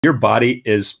Your body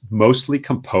is mostly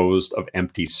composed of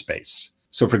empty space.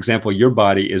 So for example, your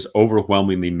body is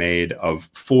overwhelmingly made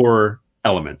of 4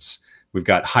 elements. We've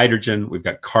got hydrogen, we've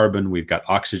got carbon, we've got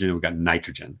oxygen, we've got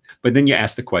nitrogen. But then you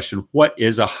ask the question, what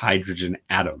is a hydrogen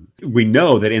atom? We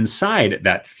know that inside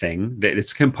that thing, that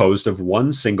it's composed of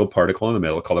one single particle in the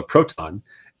middle called a proton,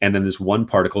 and then there's one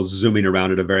particle zooming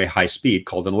around at a very high speed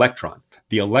called an electron.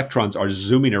 The electrons are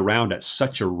zooming around at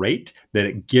such a rate that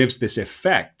it gives this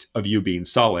effect of you being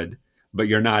solid, but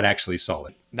you're not actually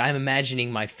solid. I'm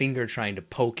imagining my finger trying to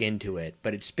poke into it,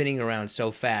 but it's spinning around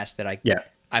so fast that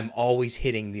I'm always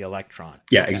hitting the electron.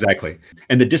 Yeah, exactly.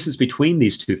 And the distance between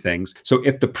these two things, so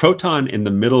if the proton in the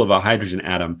middle of a hydrogen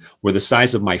atom were the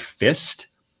size of my fist,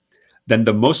 then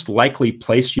the most likely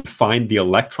place you'd find the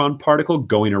electron particle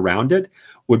going around it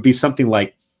would be something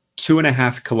like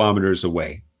 2.5 kilometers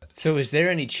away. So is there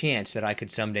any chance that I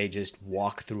could someday just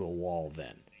walk through a wall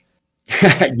then?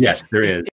 Yes, there is.